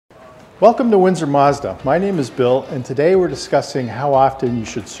Welcome to Windsor Mazda. My name is Bill, and today we're discussing how often you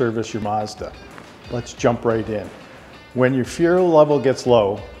should service your Mazda. Let's jump right in. When your fuel level gets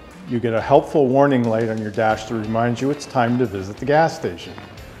low, you get a helpful warning light on your dash to remind you it's time to visit the gas station.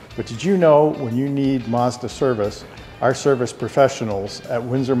 But did you know when you need Mazda service, our service professionals at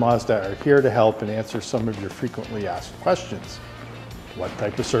Windsor Mazda are here to help and answer some of your frequently asked questions. What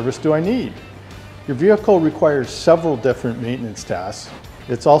type of service do I need? Your vehicle requires several different maintenance tasks.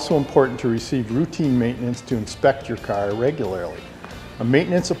 It's also important to receive routine maintenance to inspect your car regularly. A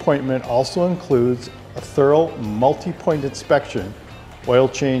maintenance appointment also includes a thorough multi-point inspection, oil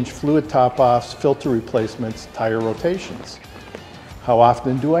change, fluid top-offs, filter replacements, tire rotations. How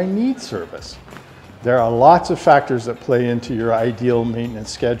often do I need service? There are lots of factors that play into your ideal maintenance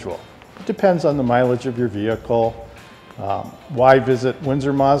schedule. It depends on the mileage of your vehicle. Why visit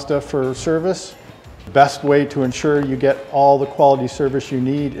Windsor Mazda for service? The best way to ensure you get all the quality service you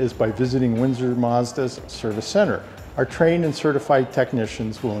need is by visiting Windsor Mazda's Service Center. Our trained and certified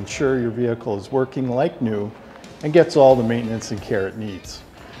technicians will ensure your vehicle is working like new and gets all the maintenance and care it needs.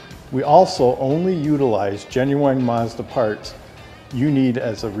 We also only utilize genuine Mazda parts you need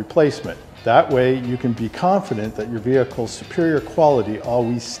as a replacement. That way you can be confident that your vehicle's superior quality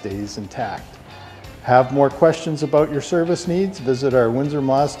always stays intact. Have more questions about your service needs? Visit our Windsor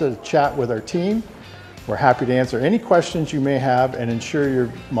Mazda to chat with our team. We're happy to answer any questions you may have and ensure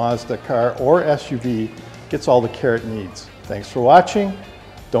your Mazda car or SUV gets all the care it needs. Thanks for watching.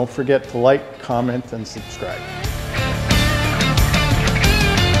 Don't forget to like, comment, and subscribe.